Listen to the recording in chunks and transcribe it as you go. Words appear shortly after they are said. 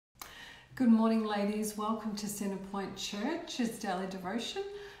Good morning, ladies. Welcome to Centerpoint Church's daily devotion.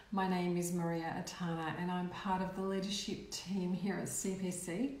 My name is Maria Attana and I'm part of the leadership team here at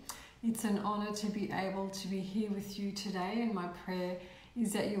CPC. It's an honour to be able to be here with you today, and my prayer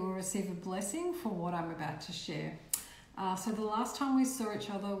is that you will receive a blessing for what I'm about to share. So the last time we saw each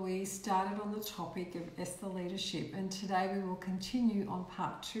other, we started on the topic of Esther leadership, and today we will continue on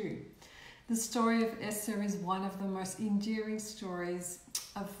part 2. The story of Esther is one of the most endearing stories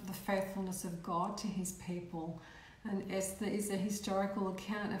of the faithfulness of God to his people. And Esther is a historical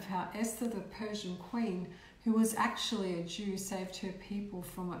account of how Esther, the Persian queen, who was actually a Jew, saved her people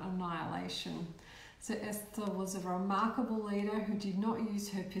from annihilation. So Esther was a remarkable leader who did not use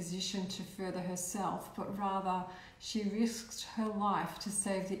her position to further herself, but rather she risked her life to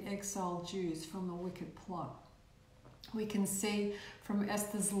save the exiled Jews from the wicked plot. We can see from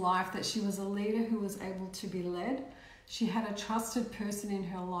Esther's life that she was a leader who was able to be led. She had a trusted person in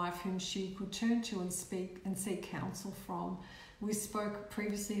her life whom she could turn to and speak and seek counsel from. We spoke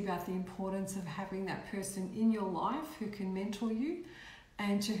previously about the importance of having that person in your life who can mentor you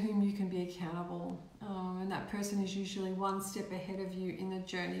and to whom you can be accountable. And that person is usually one step ahead of you in the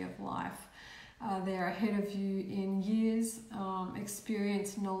journey of life. They're ahead of you in years,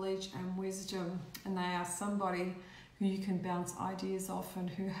 experience, knowledge and wisdom, and they are somebody who you can bounce ideas off and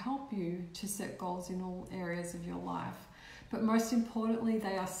who help you to set goals in all areas of your life. But most importantly,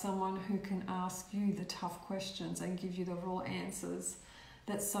 they are someone who can ask you the tough questions and give you the raw answers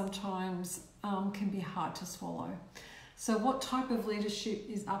that sometimes can be hard to swallow. So what type of leadership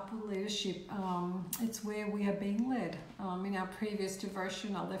is upward leadership? It's where we are being led. In our previous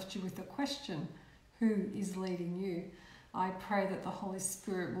devotion, I left you with the question, who is leading you? I pray that the Holy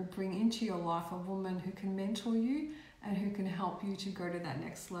Spirit will bring into your life a woman who can mentor you and who can help you to go to that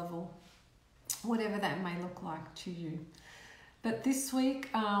next level, whatever that may look like to you. But this week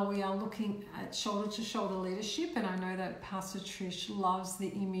we are looking at shoulder-to-shoulder leadership, and I know that Pastor Trish loves the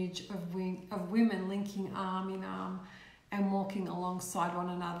image of women linking arm in arm and walking alongside one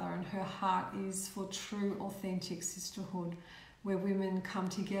another, and her heart is for true, authentic sisterhood, where women come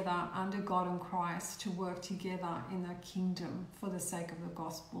together under God and Christ to work together in the kingdom for the sake of the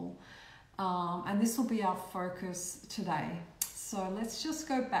gospel. And this will be our focus today. So let's just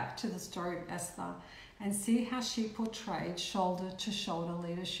go back to the story of Esther and see how she portrayed shoulder-to-shoulder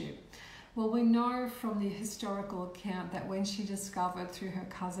leadership. Well, we know from the historical account that when she discovered through her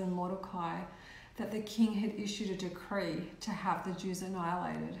cousin Mordecai that the king had issued a decree to have the Jews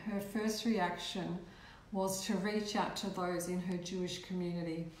annihilated, her first reaction was to reach out to those in her Jewish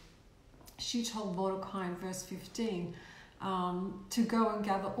community. She told Mordecai in verse 15 to go and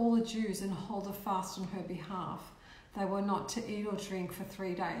gather all the Jews and hold a fast on her behalf. They were not to eat or drink for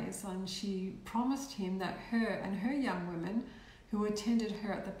 3 days, and she promised him that her and her young women who attended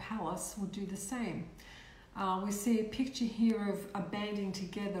her at the palace would do the same. We see a picture here of a banding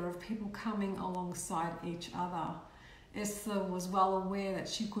together of people coming alongside each other. Esther was well aware that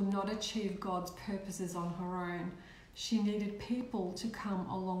she could not achieve God's purposes on her own. She needed people to come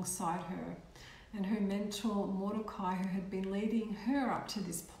alongside her. And her mentor Mordecai, who had been leading her up to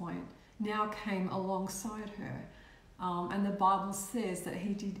this point, now came alongside her. And the Bible says that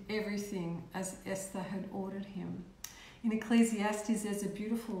he did everything as Esther had ordered him. In Ecclesiastes, there's a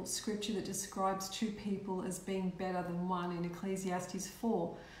beautiful scripture that describes two people as being better than one. In Ecclesiastes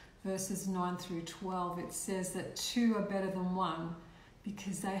 4, verses 9 through 12, it says that two are better than one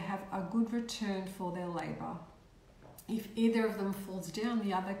because they have a good return for their labor. If either of them falls down,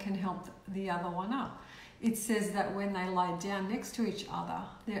 the other can help the other one up. It says that when they lie down next to each other,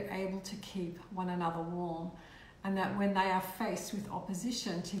 they're able to keep one another warm, and that when they are faced with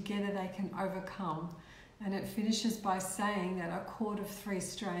opposition, together they can overcome. And it finishes by saying that a cord of 3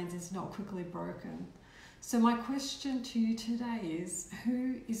 strands is not quickly broken. So my question to you today is,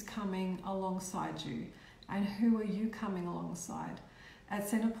 who is coming alongside you, and who are you coming alongside? At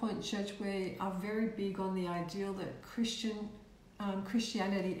Centerpoint Church, we are very big on the ideal that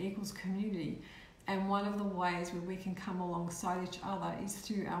Christianity equals community. And one of the ways where we can come alongside each other is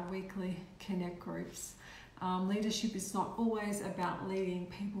through our weekly connect groups. Leadership is not always about leading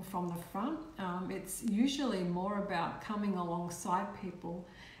people from the front. It's usually more about coming alongside people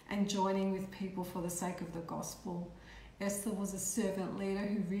and joining with people for the sake of the gospel. Esther was a servant leader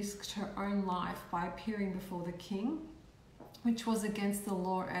who risked her own life by appearing before the king, which was against the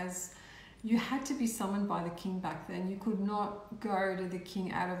law, as you had to be summoned by the king back then. You could not go to the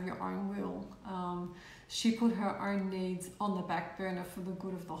king out of your own will. She put her own needs on the back burner for the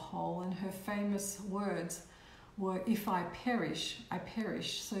good of the whole, and her famous words were, if I perish, I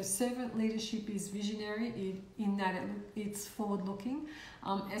perish. So servant leadership is visionary in that it's forward-looking.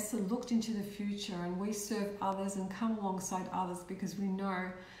 Esther looked into the future, and we serve others and come alongside others because we know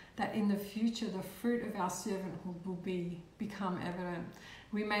that in the future the fruit of our servanthood will become evident.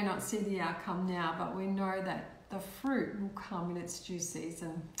 We may not see the outcome now, but we know that the fruit will come in its due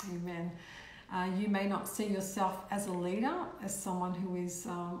season. Amen. You may not see yourself as a leader, as someone who is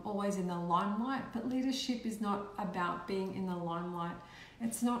always in the limelight, but leadership is not about being in the limelight.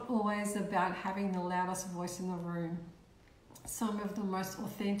 It's not always about having the loudest voice in the room. Some of the most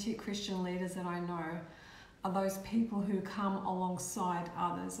authentic Christian leaders that I know are those people who come alongside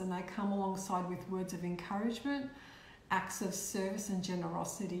others, and they come alongside with words of encouragement, acts of service and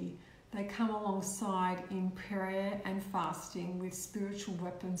generosity. They come alongside in prayer and fasting with spiritual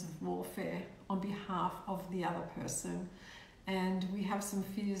weapons of warfare on behalf of the other person. And we have some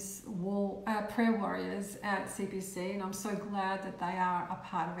fierce prayer warriors at CPC, and I'm so glad that they are a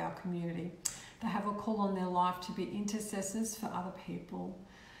part of our community. They have a call on their life to be intercessors for other people.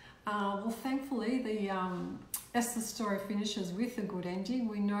 Well, thankfully, the Esther story finishes with a good ending.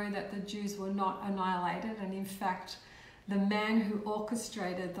 We know that the Jews were not annihilated, and in fact, the man who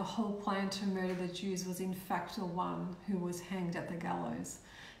orchestrated the whole plan to murder the Jews was in fact the one who was hanged at the gallows.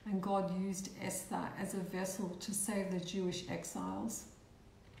 And God used Esther as a vessel to save the Jewish exiles.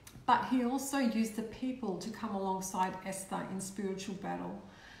 But he also used the people to come alongside Esther in spiritual battle,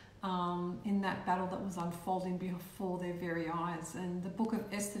 in that battle that was unfolding before their very eyes. And the book of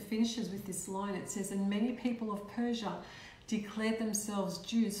Esther finishes with this line. It says, "And many people of Persia declared themselves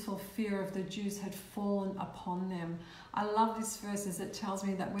Jews, for fear of the Jews had fallen upon them." I love this verse as it tells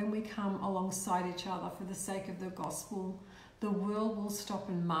me that when we come alongside each other for the sake of the gospel, the world will stop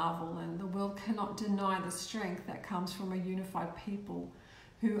and marvel, and the world cannot deny the strength that comes from a unified people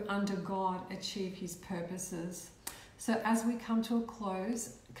who under God achieve his purposes. So as we come to a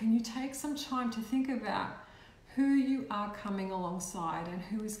close, can you take some time to think about who you are coming alongside and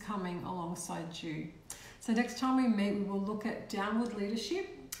who is coming alongside you? So next time we meet, we will look at downward leadership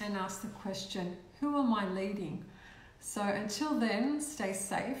and ask the question, who am I leading? So until then, stay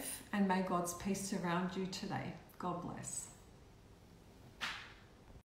safe, and may God's peace surround you today. God bless.